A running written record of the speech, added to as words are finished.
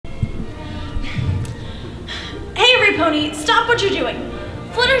Okay, Pony, stop what you're doing.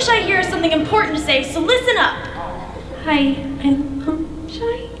 Fluttershy here has something important to say, so listen up. Hi, I'm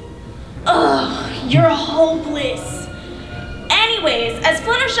shy. Ugh, you're hopeless. Anyways, as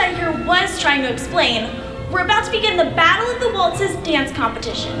Fluttershy here was trying to explain, we're about to begin the Battle of the Waltzes dance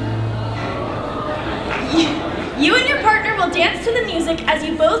competition. You and your partner will dance to the music as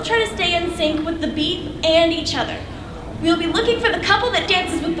you both try to stay in sync with the beat and each other. We'll be looking for the couple that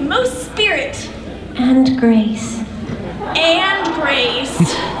dances with the most spirit. And grace. And grace.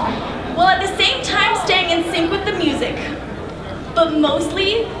 While at the same time staying in sync with the music. But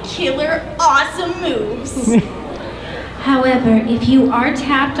mostly killer awesome moves. However, if you are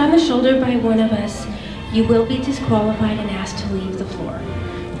tapped on the shoulder by one of us, you will be disqualified and asked to leave the floor,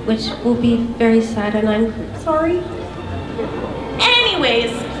 which will be very sad, and I'm sorry.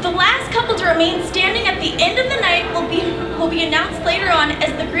 Anyways, the last couple to remain standing at the end of the night will be announced later on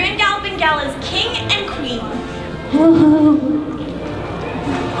as the Grand Galloping Gala's king and queen. Woohoo!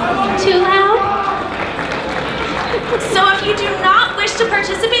 Too loud? So if you do not